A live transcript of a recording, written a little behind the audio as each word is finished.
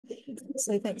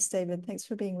So thanks, David. Thanks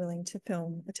for being willing to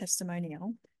film a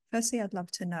testimonial. Firstly, I'd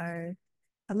love to know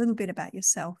a little bit about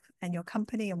yourself and your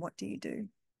company and what do you do?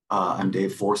 I'm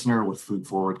Dave Foerstner with Food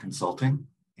Forward Consulting,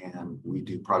 and we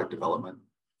do product development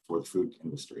for the food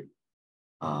industry.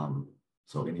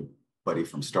 So anybody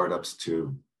from startups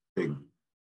to big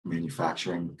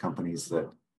manufacturing companies that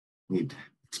need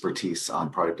expertise on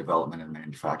product development and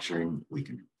manufacturing, we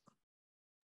can.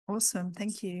 Awesome.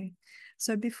 Thank you.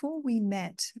 So before we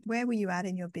met, where were you at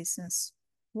in your business?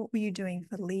 What were you doing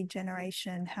for lead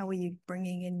generation? How were you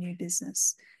bringing in new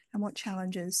business? And what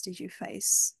challenges did you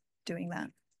face doing that?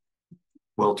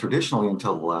 Well, traditionally,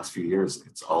 until the last few years,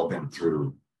 it's all been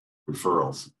through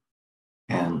referrals.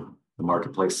 And the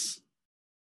marketplace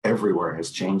everywhere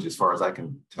has changed, as far as I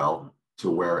can tell,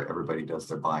 to where everybody does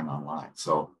their buying online.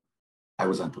 So I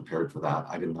was unprepared for that.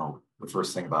 I didn't know the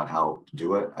first thing about how to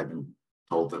do it. I've been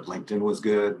told that LinkedIn was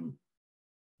good,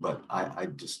 but I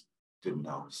just didn't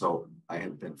know. So I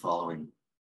had been following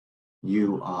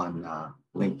you on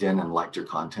LinkedIn and liked your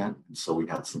content. And so we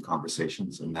had some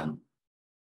conversations, and then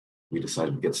we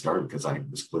decided to get started because I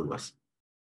was clueless.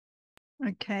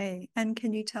 Okay. And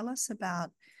can you tell us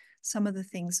about some of the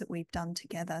things that we've done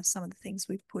together, some of the things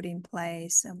we've put in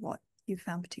place and what you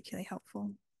found particularly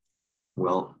helpful?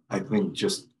 Well, I think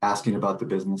just asking about the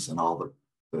business and all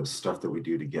the stuff that we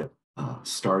do to get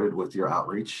started with your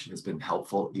outreach has been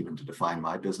helpful, even to define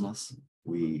my business.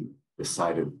 We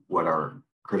decided what our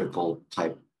critical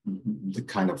type, the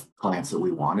kind of clients that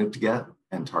we wanted to get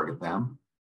and target them,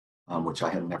 which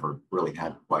I had never really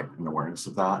had quite an awareness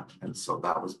of that. And so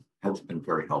has been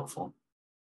very helpful.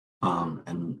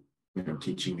 And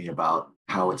teaching me about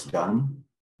how it's done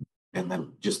and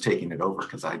then just taking it over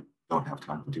because I don't have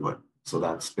time to do it. So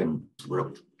that's been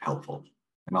really helpful.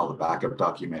 And all the backup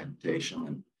documentation,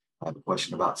 and I have a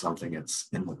question about something, it's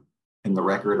in the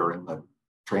record or in the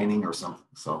training or something.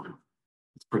 So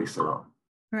it's pretty thorough.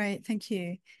 Great, thank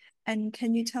you. And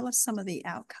can you tell us some of the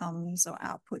outcomes or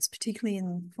outputs, particularly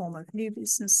in the form of new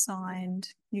business signed,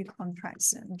 new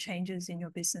contracts and changes in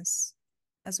your business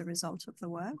as a result of the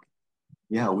work?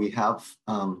 Yeah, we have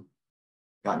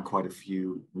gotten quite a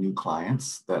few new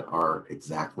clients that are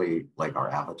exactly like our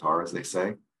avatar, as they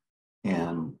say.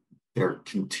 And they're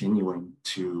continuing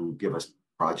to give us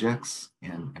projects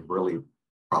and really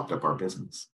propped up our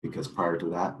business, because prior to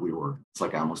that, it's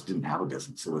like I almost didn't have a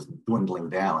business. It was dwindling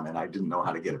down and I didn't know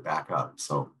how to get it back up.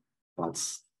 So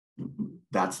that's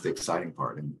the exciting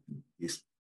part. And these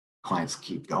clients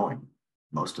keep going,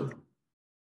 most of them.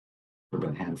 There have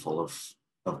been a handful of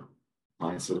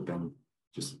clients that have been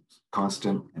just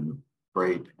constant and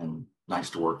great and nice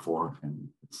to work for. And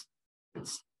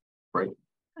it's great.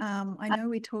 I know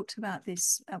we talked about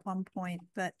this at one point,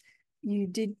 but you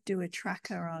did do a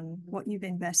tracker on what you've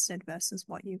invested versus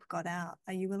what you've got out.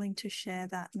 Are you willing to share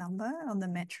that number on the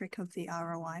metric of the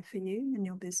ROI for you and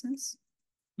your business?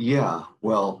 Yeah,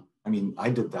 well, I mean, I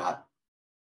did that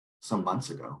some months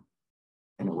ago,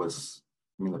 and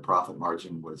the profit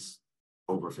margin was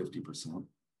over 50%.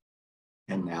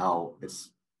 And now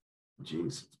it's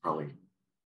probably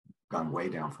gone way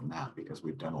down from that because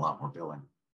we've done a lot more billing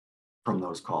from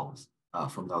those calls,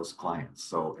 from those clients.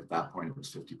 So at that point, it was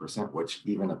 50%, which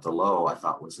even at the low, I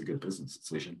thought was a good business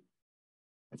decision.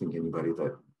 I think anybody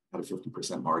that had a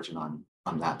 50% margin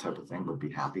on that type of thing would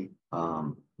be happy.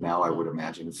 Now I would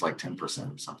imagine it's like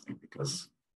 10% or something, because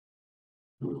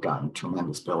we've gotten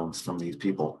tremendous billings from these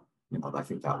people. I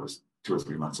think that was 2 or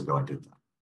 3 months ago I did that.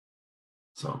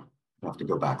 So I have to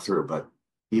go back through, but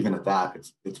even at that,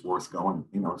 it's worth going,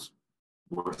 it's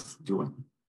worth doing.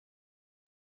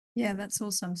 Yeah, that's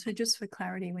awesome. So just for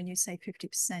clarity, when you say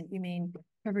 50%, you mean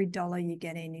every dollar you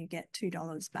get in, you get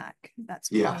 $2 back. That's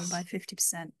growing by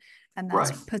 50%. And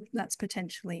that's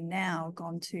potentially now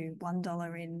gone to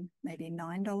 $1 in, maybe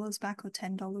 $9 back or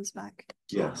 $10 back.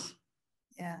 Yes.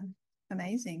 Yeah.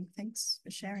 Amazing. Thanks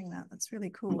for sharing that. That's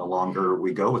really cool. And the longer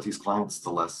we go with these clients, the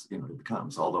less, it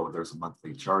becomes, although there's a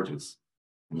monthly charges.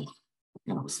 And,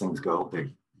 as things go,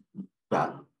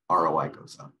 that ROI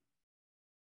goes up.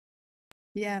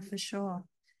 Yeah, for sure.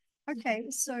 Okay,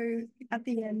 so at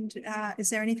the end, is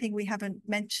there anything we haven't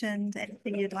mentioned?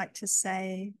 Anything you'd like to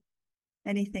say?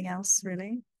 Anything else,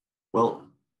 really? Well,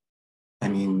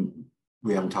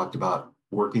 we haven't talked about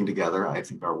working together. I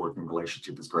think our working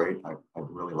relationship is great. I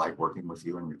really like working with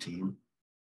you and your team,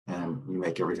 and you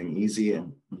make everything easy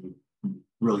and you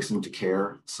really seem to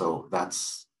care. So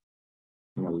that's,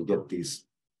 you get these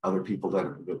other people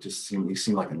that just seem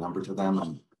like a number to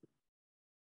them.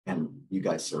 And you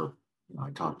guys are, I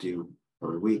talk to you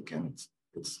every week, and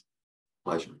it's a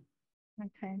pleasure.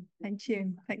 Okay, thank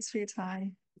you. Thanks for your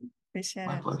time. Appreciate it.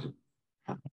 My pleasure.